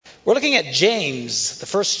We're looking at James, the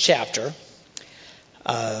first chapter.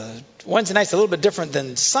 Wednesday night's a little bit different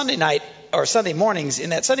than Sunday night or Sunday mornings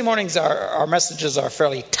in that Sunday mornings our messages are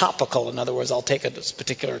fairly topical. In other words, I'll take this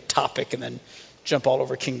particular topic and then jump all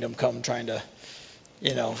over Kingdom Come trying to,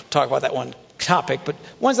 talk about that one topic. But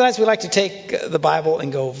Wednesday nights we like to take the Bible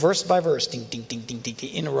and go verse by verse, ding, ding, ding, ding, ding,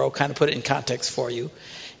 ding, in a row, kind of put it in context for you.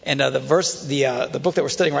 And the book that we're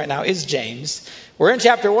studying right now is James. We're in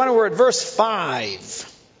chapter 1 and we're at verse 5.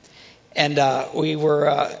 And we were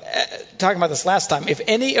talking about this last time. If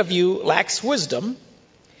any of you lacks wisdom,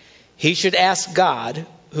 he should ask God,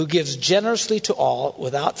 who gives generously to all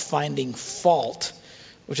without finding fault,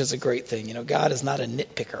 which is a great thing. God is not a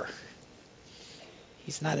nitpicker.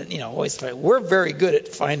 He's not, always. We're very good at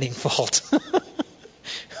finding fault.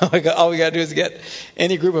 All we got to do is get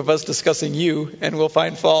any group of us discussing you, and we'll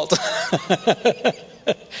find fault.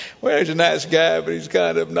 Well, he's a nice guy, but he's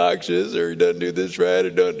kind of obnoxious, or he doesn't do this right, or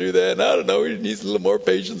doesn't do that. And I don't know, he needs a little more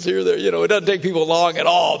patience here or there. It doesn't take people long at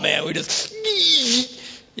all, man. We just,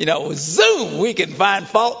 zoom, we can find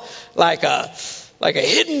fault like a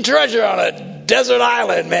hidden treasure on a desert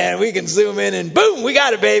island, man. We can zoom in and boom, we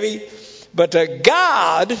got it, baby. But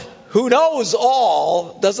God, who knows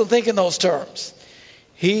all, doesn't think in those terms.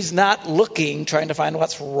 He's not trying to find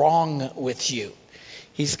what's wrong with you.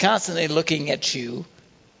 He's constantly looking at you,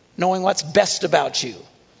 knowing what's best about you,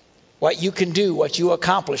 what you can do, what you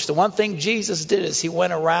accomplish. The one thing Jesus did as he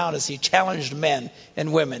went around, as he challenged men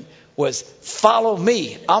and women, was follow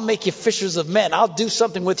me. I'll make you fishers of men. I'll do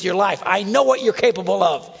something with your life. I know what you're capable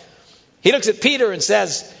of. He looks at Peter and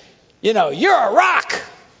says, you're a rock.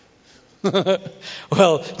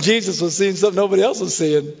 Well, Jesus was seeing something nobody else was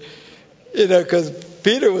seeing, because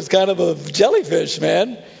Peter was kind of a jellyfish,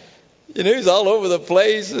 man. He's all over the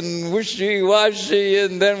place and wishy-washy.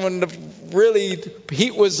 And then when the really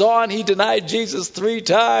heat was on, he denied Jesus 3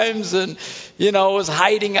 times and, was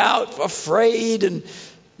hiding out, afraid. And,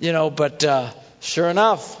 but sure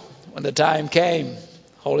enough, when the time came,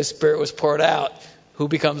 Holy Spirit was poured out. Who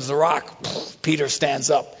becomes the rock? Peter stands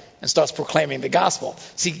up and starts proclaiming the gospel.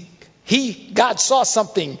 See, God saw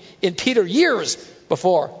something in Peter years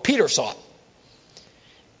before Peter saw it.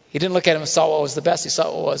 He didn't look at him and saw what was the best. He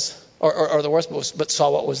saw what was, or the worst, but saw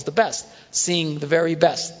what was the best. Seeing the very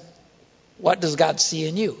best. What does God see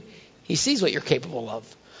in you? He sees what you're capable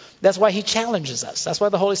of. That's why he challenges us. That's why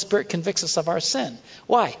the Holy Spirit convicts us of our sin.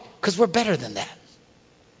 Why? Because we're better than that.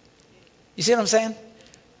 You see what I'm saying?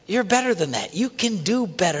 You're better than that. You can do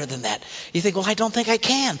better than that. You think, well, I don't think I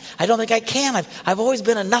can. I've always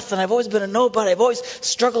been a nothing. I've always been a nobody. I've always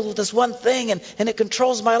struggled with this one thing and it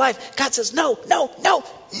controls my life. God says, no,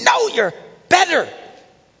 you're better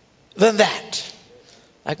than that.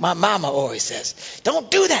 Like my mama always says, don't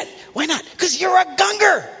do that. Why not? Because you're a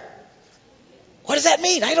gunger. What does that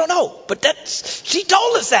mean? I don't know. But she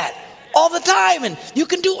told us that all the time. And you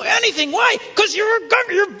can do anything. Why? Because you're a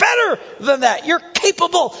gunger. You're better than that. You're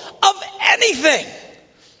capable of anything.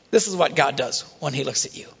 This is what God does when he looks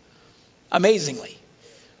at you. Amazingly.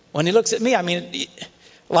 When he looks at me, a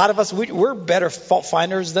lot of us, we're better fault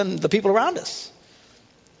finders than the people around us.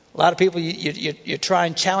 A lot of people, you try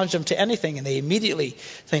and challenge them to anything, and they immediately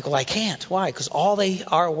think, well, I can't. Why? Because all they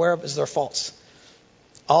are aware of is their faults.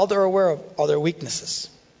 All they're aware of are their weaknesses.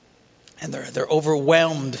 And they're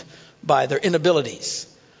overwhelmed by their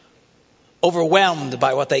inabilities. Overwhelmed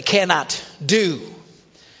by what they cannot do.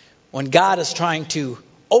 When God is trying to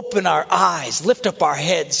open our eyes, lift up our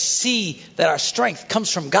heads, see that our strength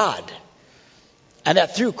comes from God. And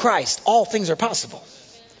that through Christ, all things are possible.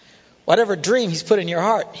 Whatever dream he's put in your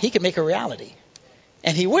heart, he can make a reality.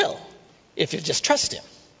 And he will, if you just trust him.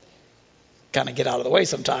 Kind of get out of the way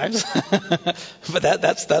sometimes. But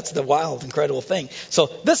that's the wild, incredible thing. So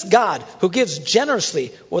this God who gives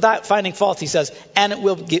generously without finding fault, he says, and it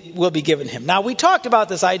will be given him. Now, we talked about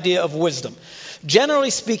this idea of wisdom. Generally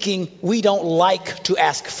speaking, we don't like to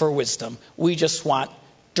ask for wisdom. We just want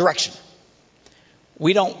direction.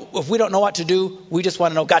 If we don't know what to do, we just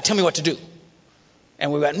want to know, God, tell me what to do.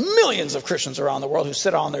 And we've got millions of Christians around the world who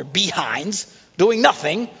sit on their behinds doing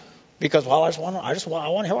nothing because, well, I want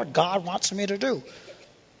to hear what God wants me to do.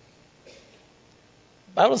 The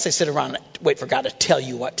Bible doesn't say sit around and wait for God to tell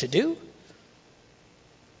you what to do.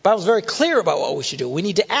 The Bible's very clear about what we should do. We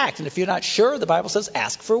need to act. And if you're not sure, the Bible says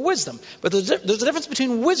ask for wisdom. But there's a difference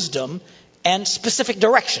between wisdom and specific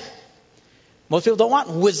direction. Most people don't want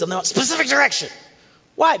wisdom. They want specific direction.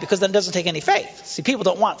 Why? Because then it doesn't take any faith. See, people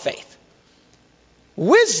don't want faith.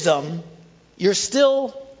 Wisdom, you're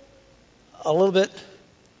still a little bit,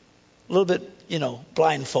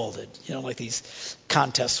 blindfolded. Like these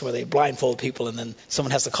contests where they blindfold people and then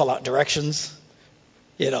someone has to call out directions.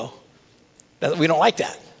 We don't like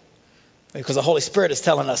that. Because the Holy Spirit is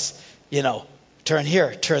telling us, turn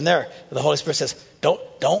here, turn there. The Holy Spirit says,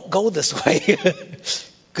 don't go this way.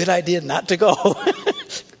 Good idea not to go.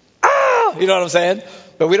 You know what I'm saying?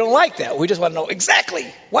 But we don't like that. We just want to know exactly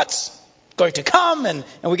what's going to come, and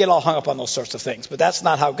we get all hung up on those sorts of things. But that's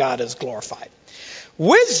not how God is glorified.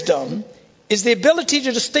 Wisdom is the ability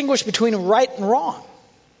to distinguish between right and wrong,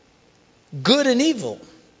 good and evil,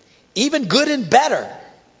 even good and better.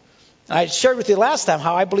 And I shared with you last time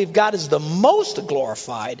how I believe God is the most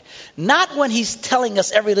glorified, not when he's telling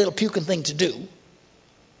us every little puking thing to do,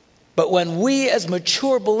 but when we as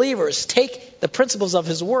mature believers take the principles of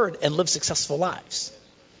his word and live successful lives.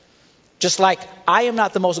 Just like I am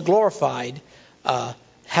not the most glorified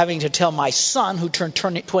having to tell my son, who turned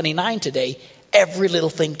 29 today, every little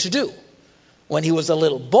thing to do. When he was a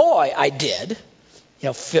little boy, I did.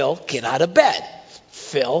 Phil, get out of bed.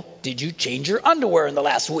 Phil, did you change your underwear in the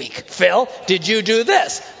last week? Phil, did you do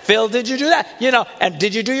this? Phil, did you do that? And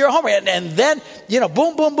did you do your homework? And then,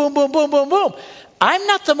 boom, boom, boom, boom, boom, boom, boom. I'm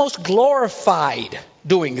not the most glorified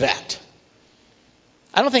doing that.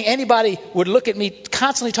 I don't think anybody would look at me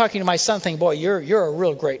constantly talking to my son thinking, boy, you're a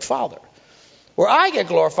real great father. Where I get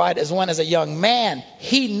glorified is when, as a young man,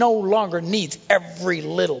 he no longer needs every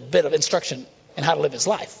little bit of instruction in how to live his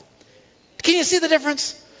life. Can you see the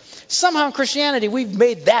difference? Somehow in Christianity, we've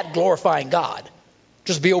made that glorifying God.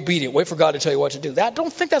 Just be obedient. Wait for God to tell you what to do. I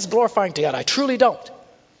don't think that's glorifying to God. I truly don't.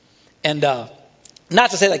 And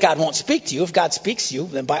not to say that God won't speak to you. If God speaks to you,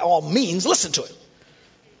 then by all means, listen to him.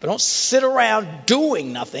 But don't sit around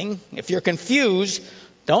doing nothing. If you're confused,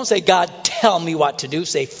 don't say, God, tell me what to do.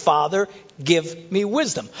 Say, Father, give me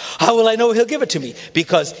wisdom. How will I know he'll give it to me?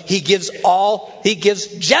 Because he gives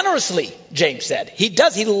generously, James said. He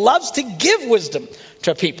does. He loves to give wisdom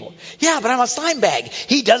to people. Yeah, but I'm a slime bag.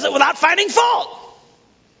 He does it without finding fault.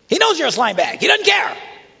 He knows you're a slime bag. He doesn't care.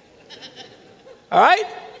 All right?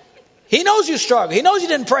 He knows you struggle. He knows you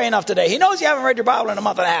didn't pray enough today. He knows you haven't read your Bible in a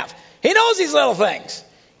month and a half. He knows these little things.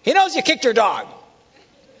 He knows you kicked your dog.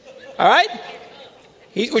 All right?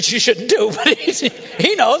 Which you shouldn't do, but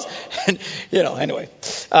he knows. And, anyway.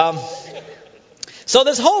 So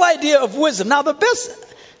this whole idea of wisdom. Now, the best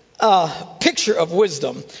picture of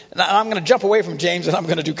wisdom, and I'm going to jump away from James, and I'm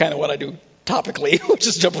going to do kind of what I do topically, which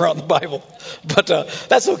is jump around the Bible. But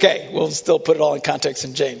that's okay. We'll still put it all in context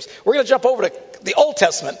in James. We're going to jump over to the Old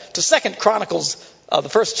Testament, to 2 Chronicles, the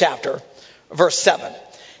first chapter, verse 7.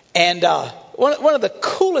 And one of the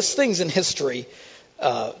coolest things in history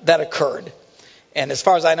that occurred, and as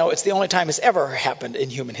far as I know, it's the only time it's ever happened in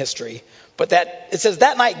human history, but that it says,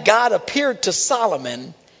 that night God appeared to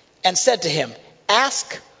Solomon and said to him,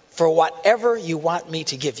 ask for whatever you want me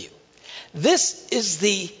to give you. This is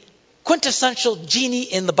the quintessential genie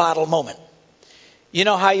in the bottle moment. You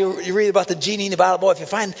know how you read about the genie in the bottle? Boy, if you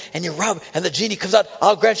find and you rub and the genie comes out,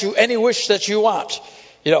 I'll grant you any wish that you want.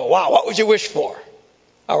 Wow, what would you wish for?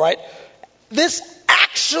 All right. This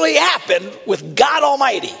actually happened with God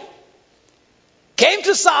Almighty. Came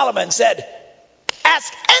to Solomon and said,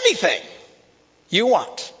 ask anything you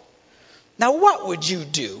want. Now, what would you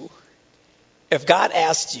do if God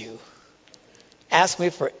asked you, ask me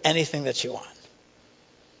for anything that you want?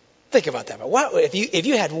 Think about that. What if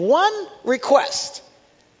you had one request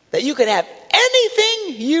that you could have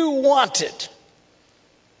anything you wanted?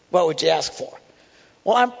 What would you ask for?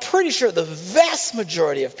 Well, I'm pretty sure the vast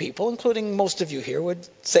majority of people, including most of you here, would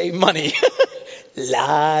say money.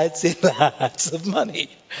 Lots and lots of money.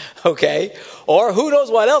 Okay? Or who knows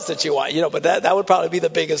what else that you want. But that would probably be the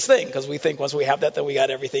biggest thing, because we think once we have that, then we got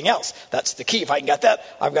everything else. That's the key. If I can get that,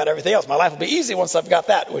 I've got everything else. My life will be easy once I've got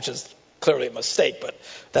that, which is clearly a mistake, but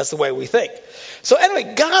that's the way we think. So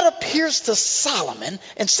anyway, God appears to Solomon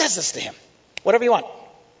and says this to him. Whatever you want.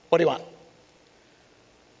 What do you want?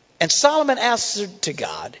 And Solomon answered to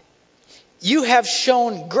God, you have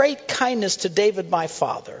shown great kindness to David my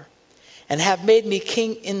father, and have made me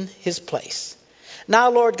king in his place.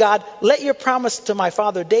 Now, Lord God, let your promise to my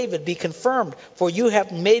father David be confirmed, for you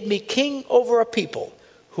have made me king over a people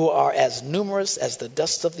who are as numerous as the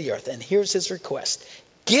dust of the earth. And here's his request.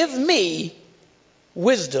 Give me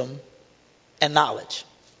wisdom and knowledge,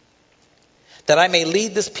 that I may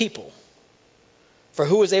lead this people. For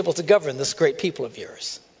who is able to govern this great people of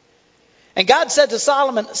yours? And God said to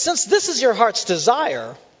Solomon, since this is your heart's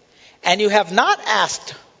desire, and you have not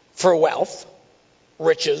asked for wealth,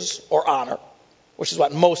 riches, or honor, which is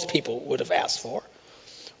what most people would have asked for,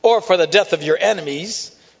 or for the death of your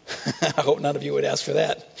enemies. I hope none of you would ask for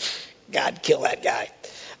that. God, kill that guy.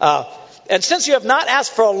 And since you have not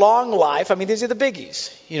asked for a long life, these are the biggies.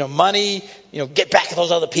 Money, get back at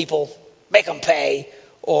those other people, make them pay,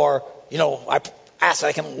 or, I ask that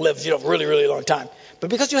I can live, really, really long time. But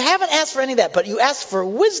because you haven't asked for any of that, but you asked for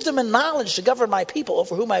wisdom and knowledge to govern my people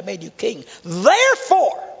over whom I have made you king.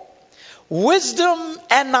 Therefore, wisdom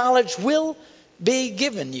and knowledge will be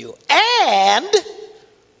given you. And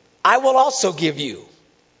I will also give you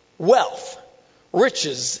wealth,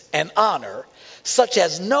 riches, and honor, such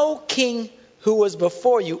as no king who was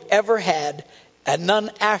before you ever had, and none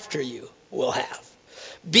after you will have.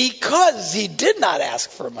 Because he did not ask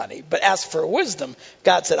for money, but asked for wisdom,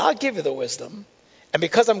 God said, I'll give you the wisdom. And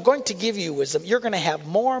because I'm going to give you wisdom, you're going to have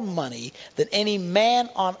more money than any man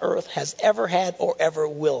on earth has ever had or ever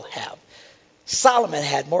will have. Solomon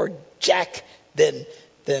had more jack than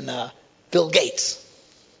Bill Gates.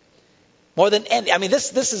 More than any. I mean,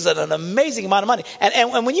 this is an amazing amount of money.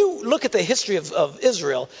 And when you look at the history of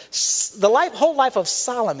Israel, the whole life of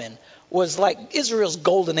Solomon was like Israel's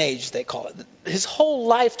golden age, they call it. His whole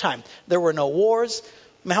lifetime, there were no wars.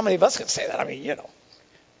 I mean, how many of us could say that? I mean,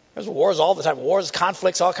 there's wars all the time. Wars,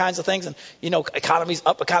 conflicts, all kinds of things. And, economies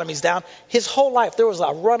up, economies down. His whole life, there was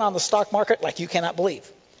a run on the stock market like you cannot believe.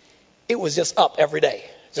 It was just up every day.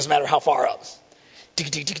 Just a matter of how far up.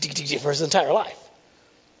 For his entire life.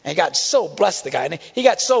 And he got so blessed, the guy. And he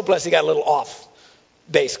got so blessed, he got a little off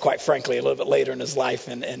base, quite frankly, a little bit later in his life.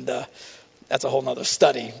 And that's a whole other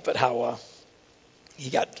study. But how he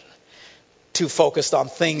got too focused on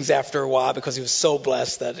things after a while because he was so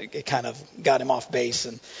blessed that it kind of got him off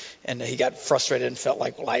base. And he got frustrated and felt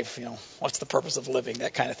like life, what's the purpose of living,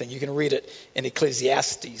 that kind of thing. You can read it in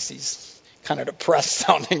Ecclesiastes. He's kind of depressed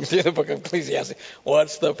sounding through the book of Ecclesiastes.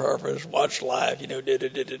 What's the purpose? What's life?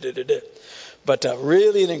 But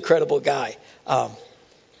really an incredible guy.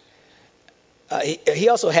 He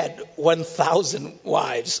also had 1,000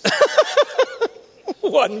 wives.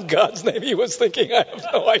 One God's name he was thinking, I have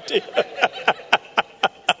no idea.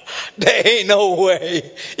 There ain't no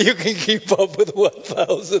way you can keep up with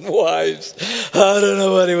 1,000 wives. I don't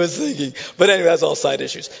know what he was thinking. But anyway, that's all side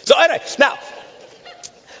issues. So anyway, now,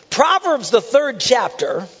 Proverbs, the 3rd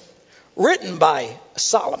chapter, written by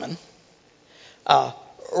Solomon,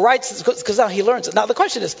 writes, because now he learns it. Now the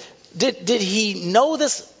question is, did he know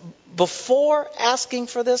this before asking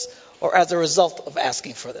for this or as a result of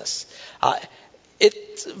asking for this?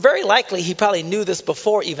 It's very likely he probably knew this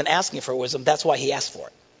before even asking for wisdom. That's why he asked for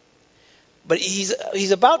it. But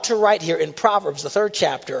he's about to write here in Proverbs, the 3rd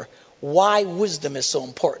chapter, why wisdom is so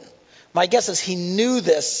important. My guess is he knew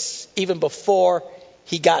this even before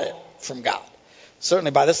he got it from God.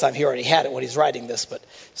 Certainly by this time he already had it when he's writing this, but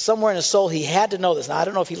somewhere in his soul he had to know this. Now I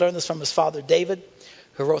don't know if he learned this from his father David,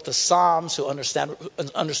 who wrote the Psalms, who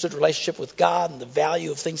understood relationship with God and the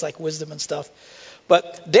value of things like wisdom and stuff.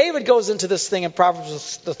 But David goes into this thing in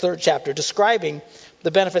Proverbs, the 3rd chapter, describing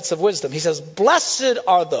the benefits of wisdom. He says, blessed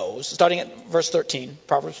are those, starting at verse 13,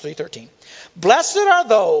 Proverbs 3:13. Blessed are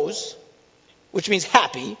those, which means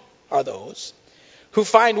happy are those, who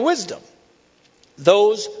find wisdom,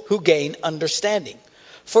 those who gain understanding.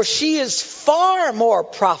 For she is far more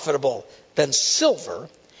profitable than silver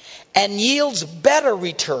and yields better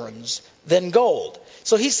returns than gold.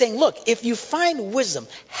 So he's saying, look, if you find wisdom,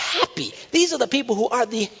 happy, these are the people who are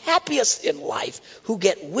the happiest in life, who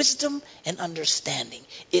get wisdom and understanding.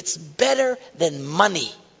 It's better than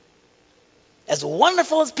money. As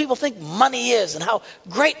wonderful as people think money is and how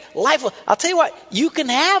great life will, I'll tell you what, you can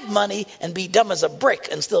have money and be dumb as a brick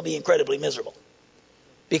and still be incredibly miserable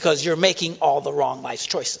because you're making all the wrong life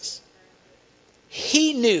choices.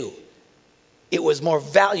 He knew it was more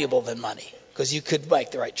valuable than money because you could make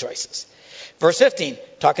the right choices. Verse 15,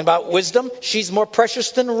 talking about wisdom, she's more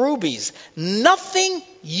precious than rubies. Nothing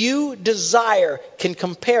you desire can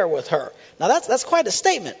compare with her. Now that's quite a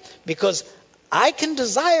statement because I can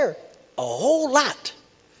desire a whole lot.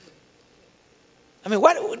 I mean,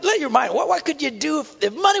 let your mind, what could you do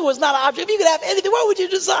if money was not an object? If you could have anything, what would you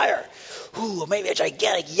desire? Ooh, maybe a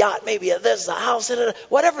gigantic yacht, maybe a house,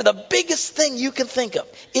 whatever, the biggest thing you can think of.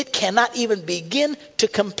 It cannot even begin to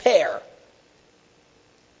compare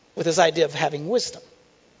with this idea of having wisdom.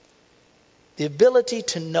 The ability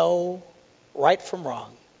to know right from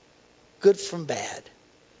wrong, good from bad,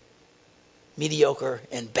 mediocre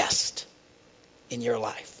and best in your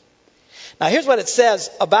life. Now here's what it says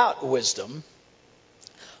about wisdom.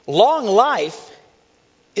 Long life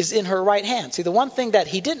is in her right hand. See, the one thing that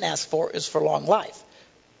he didn't ask for is for long life.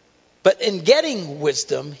 But in getting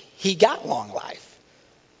wisdom, he got long life.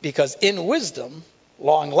 Because in wisdom,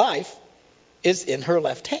 long life is in her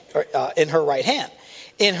left hand, or in her right hand.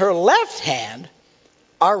 In her left hand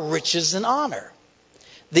are riches and honor.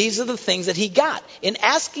 These are the things that he got. In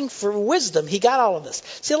asking for wisdom, he got all of this.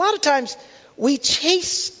 See, a lot of times we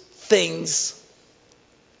chase things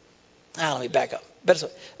Let me back up.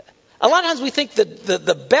 A lot of times we think that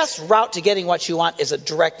the best route to getting what you want is a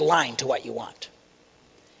direct line to what you want.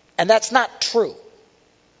 And that's not true,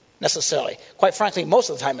 necessarily. Quite frankly, most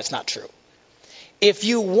of the time it's not true. If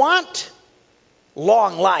you want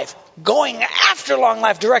long life, going after long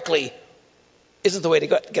life directly isn't the way to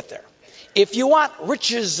get there. If you want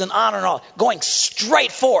riches and honor and all, going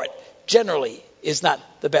straight for it generally is not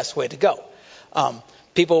the best way to go.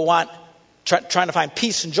 People trying to find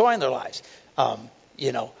peace and joy in their lives.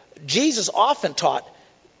 Jesus often taught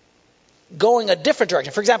going a different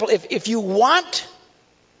direction. For example, if you want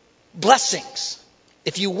blessings,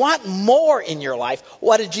 if you want more in your life,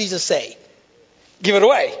 what did Jesus say? Give it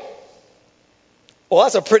away. Well,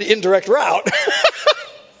 that's a pretty indirect route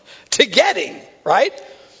to getting, right?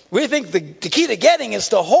 We think the key to getting is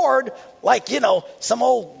to hoard like, some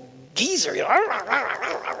old geezer.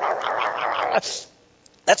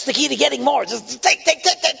 That's the key to getting more. Just take.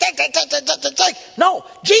 No,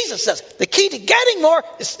 Jesus says the key to getting more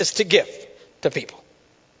is to give to people,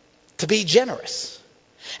 to be generous.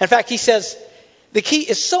 In fact, he says the key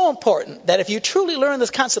is so important that if you truly learn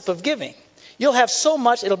this concept of giving, you'll have so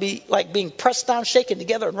much, it'll be like being pressed down, shaken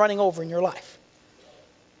together, and running over in your life.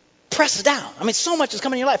 Pressed down. I mean, so much is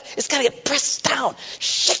coming in your life. It's got to get pressed down,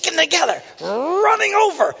 shaken together, running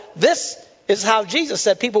over. This is how Jesus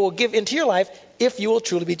said people will give into your life if you will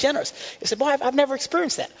truly be generous. You say, boy, I've never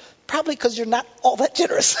experienced that. Probably because you're not all that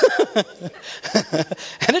generous.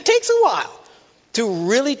 And it takes a while to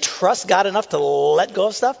really trust God enough to let go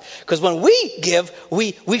of stuff. Because when we give,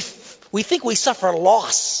 we think we suffer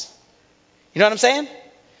loss. You know what I'm saying?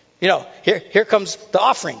 Here comes the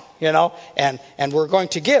offering, and we're going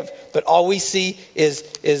to give. But all we see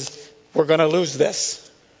is we're going to lose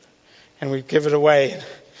this. And we give it away.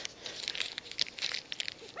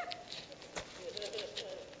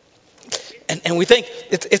 And we think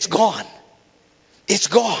it's gone. It's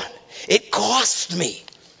gone. It cost me.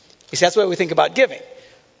 You see, that's the way we think about giving.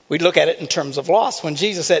 We look at it in terms of loss. When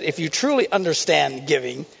Jesus said, if you truly understand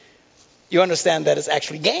giving, you understand that it's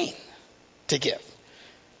actually gain to give.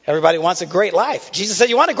 Everybody wants a great life. Jesus said,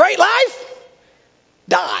 you want a great life?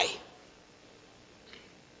 Die.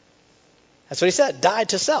 That's what he said. Die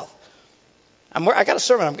to self. I got a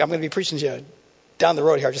sermon I'm going to be preaching to you down the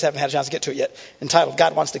road here. I just haven't had a chance to get to it yet. Entitled,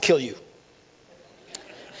 God Wants to Kill You.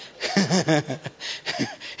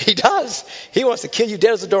 He does. He wants to kill you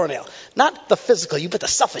dead as a doornail. Not the physical you, but the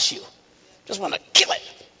selfish you. Just want to kill it.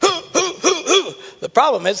 The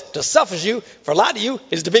problem is, the selfish you, for a lot of you,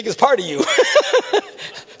 is the biggest part of you.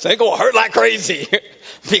 So it's going to hurt like crazy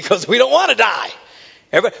because we don't want to die.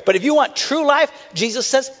 But if you want true life, Jesus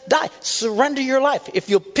says, die. Surrender your life. If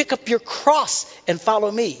you'll pick up your cross and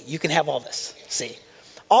follow me, you can have all this. See?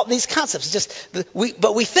 All these concepts,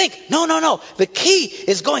 but we think, no. The key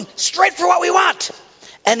is going straight for what we want.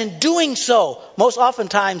 And in doing so, most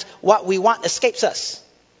oftentimes, what we want escapes us.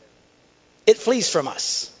 It flees from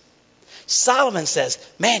us. Solomon says,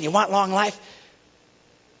 man, you want long life?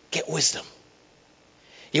 Get wisdom.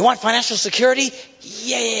 You want financial security?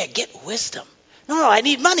 Yeah, get wisdom. No, I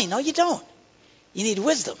need money. No, you don't. You need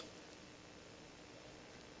wisdom.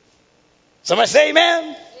 Somebody say amen.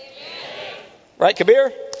 Amen. Right,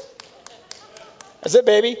 Kabir? That's it,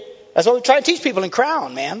 baby. That's what we try to teach people in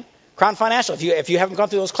Crown, man. Crown Financial. If you haven't gone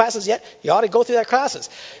through those classes yet, you ought to go through that classes.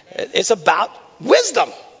 It's about wisdom.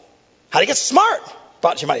 How to get smart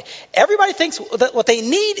about your money. Everybody thinks that what they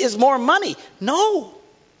need is more money. No.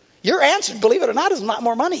 Your answer, believe it or not, is not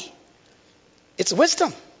more money. It's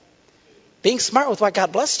wisdom. Being smart with what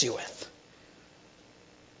God blessed you with.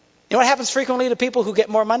 You know what happens frequently to people who get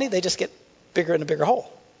more money? They just get bigger in a bigger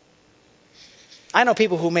hole. I know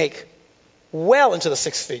people who make well into the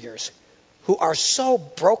six figures who are so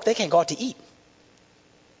broke they can't go out to eat.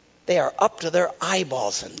 They are up to their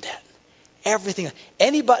eyeballs in debt. Everything.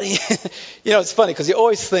 Anybody, it's funny because you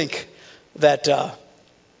always think that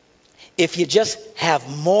if you just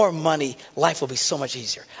have more money, life will be so much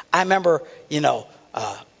easier. I remember, when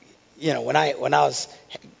I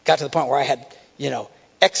got to the point where I had,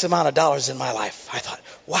 X amount of dollars in my life, I thought,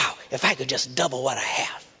 wow, if I could just double what I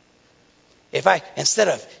have. If I, instead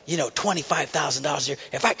of, $25,000 a year,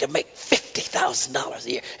 if I could make $50,000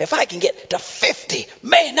 a year, if I can get to 50,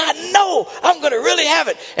 man, I know I'm going to really have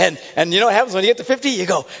it. And you know what happens when you get to 50? You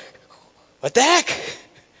go, what the heck?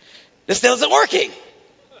 This still isn't working.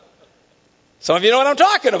 Some of you know what I'm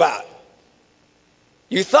talking about.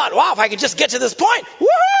 You thought, wow, if I could just get to this point,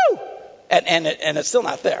 woohoo! And it's still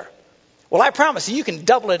not there. Well, I promise you can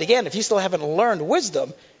double it again. If you still haven't learned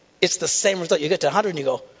wisdom, it's the same result. You get to 100 and you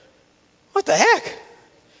go, what the heck?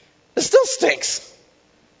 This still stinks.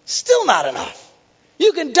 Still not enough.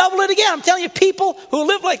 You can double it again. I'm telling you, people who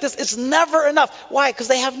live like this, it's never enough. Why? Because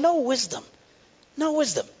they have no wisdom. No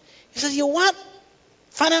wisdom. He says, you want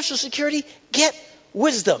financial security? Get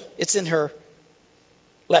wisdom. It's in her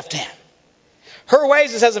left hand. Her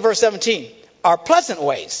ways, it says in verse 17, are pleasant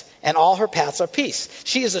ways, and all her paths are peace.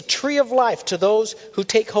 She is a tree of life to those who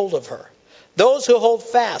take hold of her. Those who hold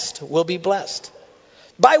fast will be blessed.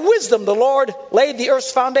 By wisdom the Lord laid the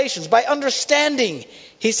earth's foundations. By understanding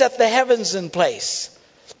he set the heavens in place.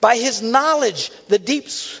 By his knowledge the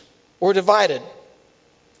deeps were divided,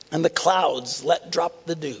 and the clouds let drop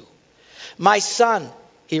the dew. My son,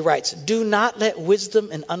 he writes, do not let wisdom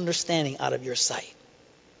and understanding out of your sight.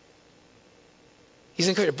 He's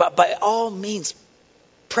encouraged, but by all means,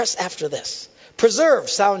 press after this. Preserve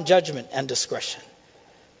sound judgment and discretion.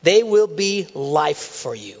 They will be life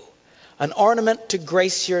for you, an ornament to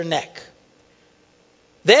grace your neck.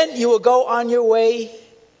 Then you will go on your way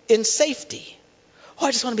in safety. Oh,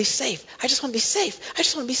 I just want to be safe. I just want to be safe. I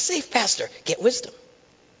just want to be safe, Pastor. Get wisdom.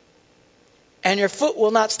 And your foot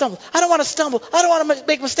will not stumble. I don't want to stumble. I don't want to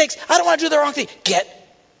make mistakes. I don't want to do the wrong thing. Get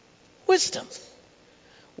wisdom.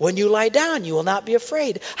 When you lie down, you will not be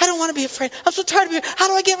afraid. I don't want to be afraid. I'm so tired of it. How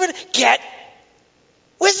do I get rid of it? Get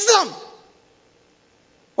wisdom.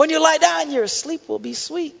 When you lie down, your sleep will be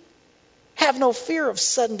sweet. Have no fear of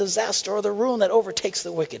sudden disaster or the ruin that overtakes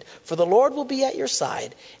the wicked. For the Lord will be at your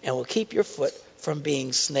side and will keep your foot from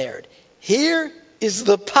being snared. Here is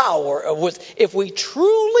the power of wisdom. If we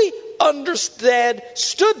truly understood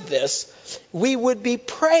this, we would be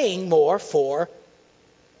praying more for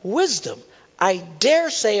wisdom. I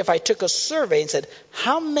dare say if I took a survey and said,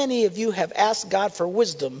 how many of you have asked God for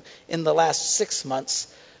wisdom in the last 6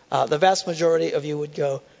 months? The vast majority of you would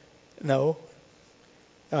go, no.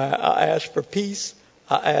 I asked for peace.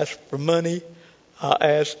 I asked for money.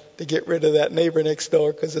 I asked to get rid of that neighbor next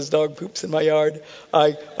door because his dog poops in my yard.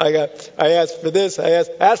 I asked for this. I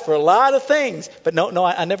asked for a lot of things. But no,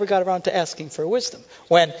 I never got around to asking for wisdom.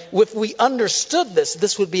 When if we understood this,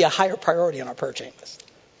 this would be a higher priority on our prayer chain list.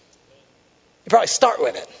 You probably start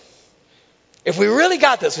with it. If we really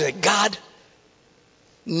got this, we say, God,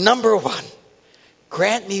 number one,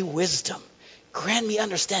 grant me wisdom. Grant me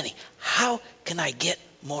understanding. How can I get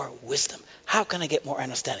more wisdom? How can I get more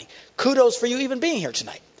understanding? Kudos for you even being here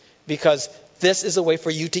tonight, because this is a way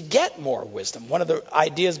for you to get more wisdom. One of the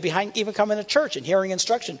ideas behind even coming to church and hearing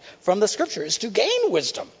instruction from the scripture is to gain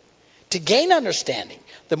wisdom, to gain understanding.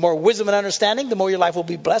 The more wisdom and understanding, the more your life will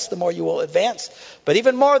be blessed, the more you will advance. But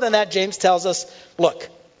even more than that, James tells us, look,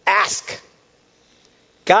 ask.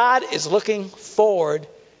 God is looking forward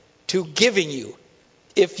to giving you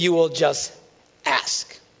if you will just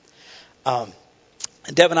ask.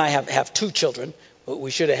 Deb and I have 2 children. We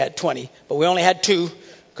should have had 20, but we only had 2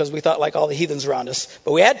 because we thought like all the heathens around us.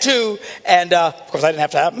 But we had 2, and of course I didn't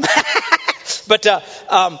have to have them. But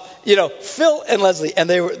Phil and Leslie, and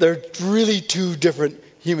they're really 2 different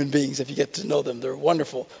human beings. If you get to know them, they're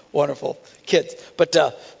wonderful, wonderful kids. But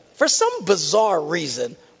for some bizarre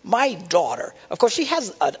reason, my daughter, of course, she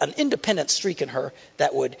has an independent streak in her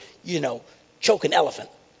that would, choke an elephant.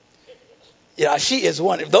 She is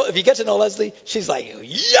one. If you get to know Leslie, she's like,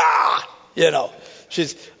 yeah,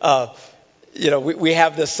 she's, we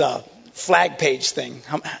have this flag page thing.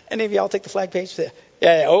 Any of y'all take the flag page?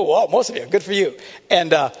 Yeah. Oh, well, most of you. Good for you.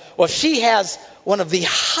 And, she has one of the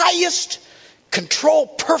highest control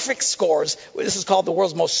perfect scores. This is called the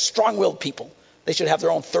world's most strong-willed people. They should have their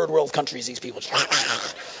own third world countries, these people.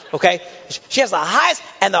 Okay? She has the highest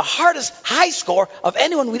and the hardest high score of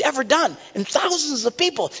anyone we'd ever done. And thousands of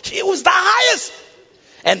people. It was the highest.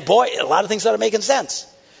 And boy, a lot of things started making sense.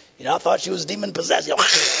 I thought she was demon possessed.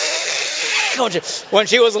 When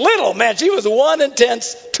she was little, man, she was one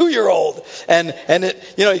intense 2-year-old. And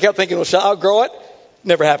it, you kept thinking, well, shall I outgrow it?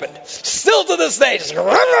 Never happened. Still to this day.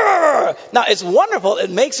 Now, it's wonderful. It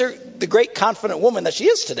makes her the great confident woman that she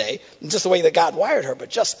is today. Just the way that God wired her. But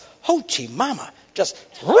just, hoochie mama. Just,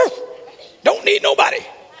 don't need nobody.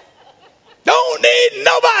 Don't need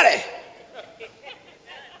nobody.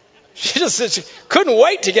 She couldn't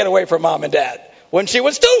wait to get away from mom and dad when she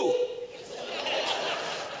was 2.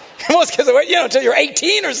 Most kids wait, until you're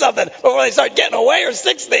 18 or something before they start getting away, or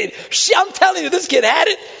 16. I'm telling you, this kid had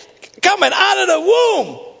it coming out of the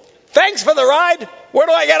womb. Thanks for the ride. Where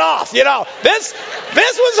do I get off? This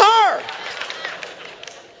was her.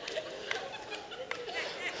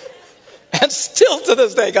 And still to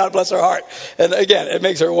this day, God bless her heart. And again, it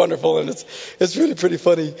makes her wonderful. And it's really pretty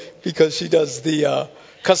funny because she does the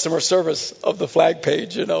customer service of the flag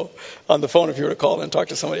page, on the phone. If you were to call and talk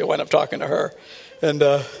to somebody, I wind up talking to her. And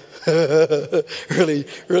really,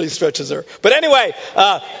 really stretches her. But anyway,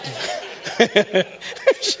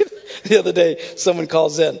 The other day, someone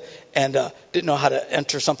calls in and didn't know how to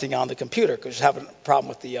enter something on the computer because she's having a problem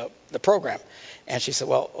with the program. And she said,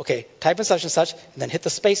 well, okay, type in such and such, and then hit the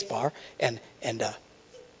space bar and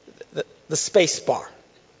the space bar.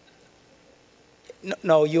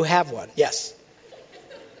 No, you have one. Yes.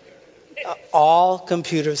 All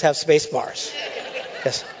computers have space bars.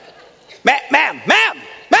 Yes. Ma'am.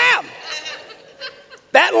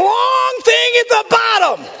 That long thing at the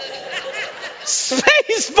bottom.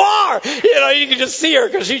 Space bar. You can just see her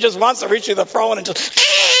because she just wants to reach through the phone and just,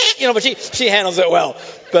 but she handles it well.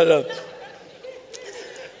 But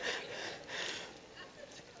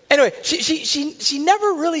anyway, she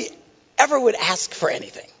never really ever would ask for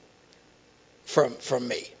anything from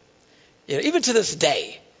me. Even to this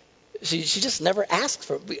day, she just never asked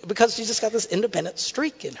for it because she just got this independent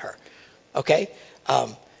streak in her. Okay,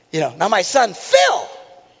 now my son Phil,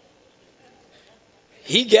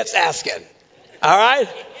 he gets asking. All right,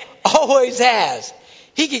 always has.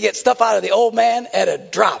 He can get stuff out of the old man at a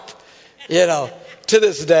drop. To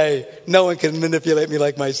this day, no one can manipulate me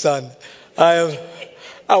like my son. I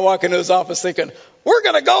walk into his office thinking, we're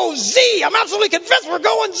going to go Z. I'm absolutely convinced we're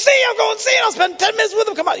going Z. I'm going Z, and I'll spend 10 minutes with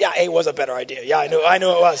him. Come on. Yeah, A was a better idea. Yeah, I knew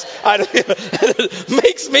it was. It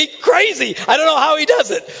makes me crazy. I don't know how he does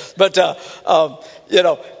it.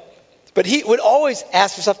 But he would always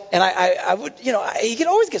ask for stuff, and I would, he could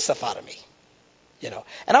always get stuff out of me.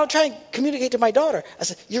 And I would try and communicate to my daughter. I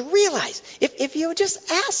said, you realize, if you would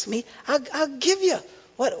just ask me, I'll give you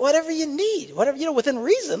whatever you need, whatever, within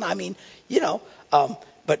reason. I mean,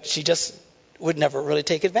 but she just would never really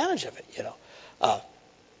take advantage of it,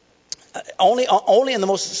 only in the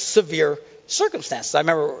most severe circumstances. I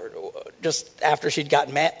remember just after she'd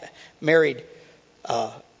gotten married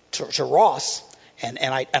to Ross, and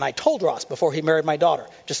I told Ross before he married my daughter,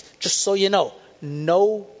 just so you know,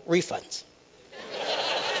 no refunds.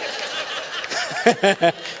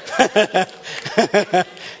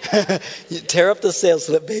 You tear up the sales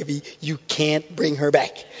slip, baby. You can't bring her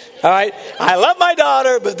back. All right. I love my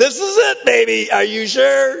daughter, but this is it, baby. Are you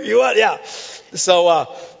sure you want? Yeah. So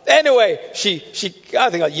anyway, she I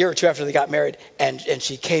think a year or two after they got married, and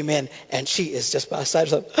she came in and she is just beside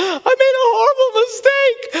herself. I made a horrible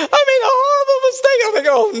mistake. I'm like,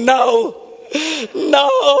 oh no. No,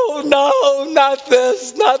 not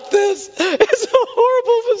this. It's a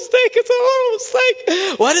horrible mistake.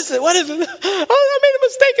 What is it? Oh, I made a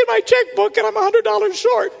mistake in my checkbook and I'm $100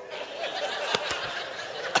 short.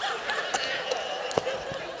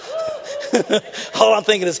 All I'm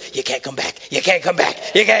thinking is, you can't come back.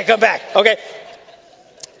 Okay.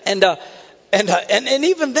 And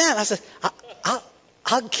even then I said,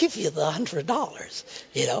 I'll give you the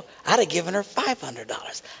 $100. I'd have given her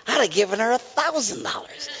 $500. I'd have given her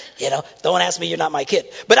 $1,000. Don't ask me, you're not my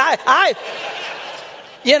kid. But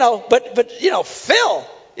but Phil,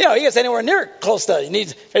 he gets anywhere near close to, he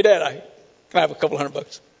needs, hey Dad, can I have a couple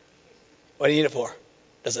 $100? What do you need it for?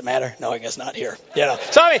 Does it matter? No, I guess not here.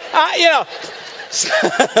 So I mean,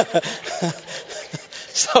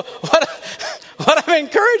 so what I'm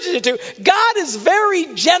encouraging you to, God is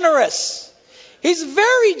very generous. He's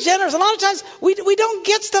very generous. A lot of times we don't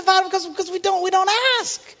get stuff out of him because we don't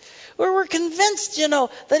ask. We're convinced,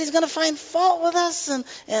 that he's going to find fault with us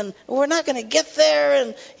and we're not going to get there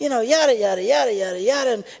and, yada, yada, yada, yada,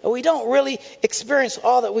 yada. And we don't really experience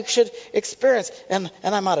all that we should experience. And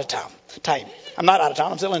I'm out of time. I'm not out of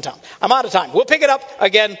town. I'm still in town. I'm out of time. We'll pick it up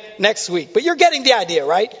again next week. But you're getting the idea,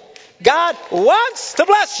 right? God wants to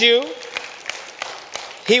bless you.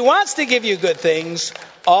 He wants to give you good things.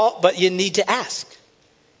 But you need to ask.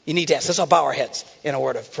 Let's all bow our heads in a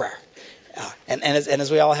word of prayer. And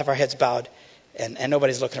as we all have our heads bowed and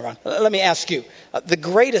nobody's looking around, let me ask you, the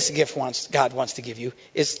greatest gift God wants to give you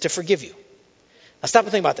is to forgive you. Now stop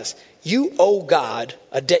and think about this. You owe God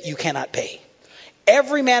a debt you cannot pay.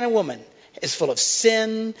 Every man and woman is full of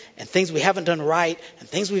sin and things we haven't done right and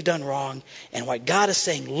things we've done wrong. And what God is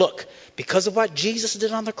saying, look, because of what Jesus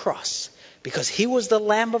did on the cross, because he was the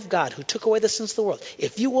Lamb of God who took away the sins of the world.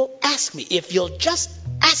 If you will ask me, if you'll just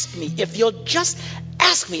ask me,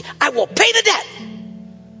 I will pay the debt.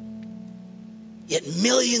 Yet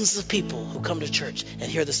millions of people who come to church and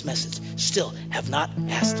hear this message still have not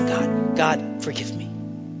asked God, God, forgive me.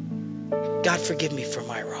 God, forgive me for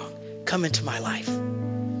my wrong. Come into my life.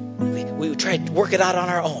 We try to work it out on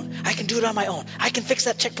our own. I can do it on my own. I can fix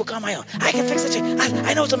that checkbook on my own. I can fix that check.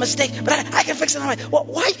 I know it's a mistake, but I can fix it on my own. Well,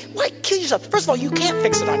 why kill yourself? First of all, you can't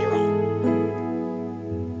fix it on your own.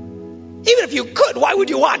 Even if you could, why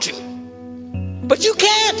would you want to? But you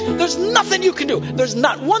can't. There's nothing you can do. There's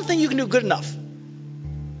not one thing you can do good enough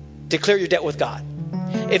to clear your debt with God.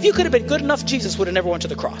 If you could have been good enough, Jesus would have never went to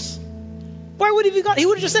the cross. Why would he have gone? He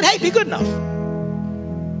would have just said, hey, be good enough.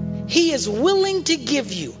 He is willing to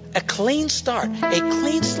give you a clean start, a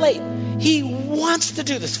clean slate. He wants to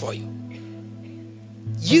do this for you.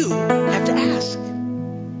 You have to ask.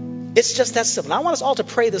 It's just that simple. I want us all to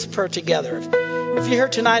pray this prayer together. If you're here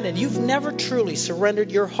tonight and you've never truly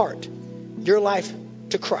surrendered your heart, your life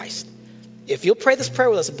to Christ, if you'll pray this prayer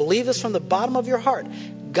with us and believe this from the bottom of your heart,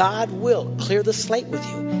 God will clear the slate with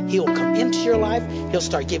you. He will come into your life. He'll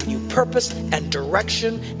start giving you purpose and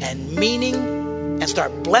direction and meaning and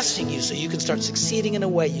start blessing you so you can start succeeding in a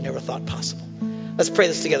way you never thought possible. Let's pray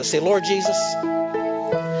this together. Say, Lord Jesus,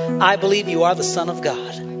 I believe you are the Son of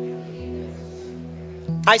God.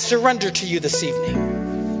 I surrender to you this evening.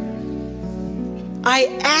 I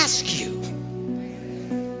ask you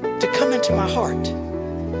to come into my heart,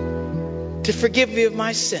 to forgive me of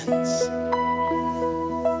my sins,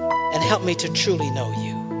 and help me to truly know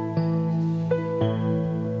you.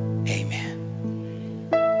 Amen.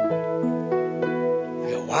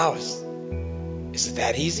 You go, wow, is it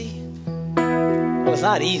that easy? Well, it's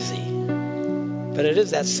not easy, but it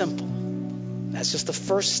is that simple. That's just the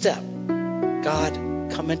first step. God,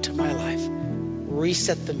 come into my life.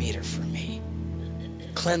 Reset the meter for me.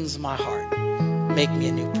 Cleanse my heart. Make me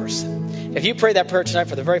a new person. If you pray that prayer tonight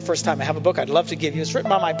for the very first time, I have a book I'd love to give you. It's written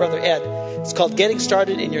by my brother Ed. It's called Getting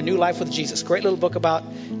Started in Your New Life with Jesus. Great little book about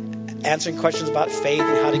answering questions about faith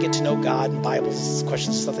and how to get to know God and Bibles,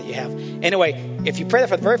 questions, stuff that you have. Anyway, if you pray that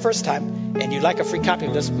for the very first time and you'd like a free copy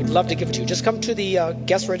of this, we'd love to give it to you. Just come to the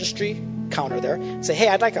guest registry counter there and say, hey,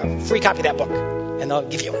 I'd like a free copy of that book. And they'll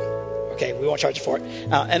give you one. Okay, we won't charge you for it.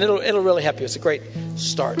 And it'll really help you. It's a great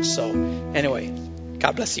start. So anyway,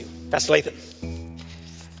 God bless you. Pastor Lathan.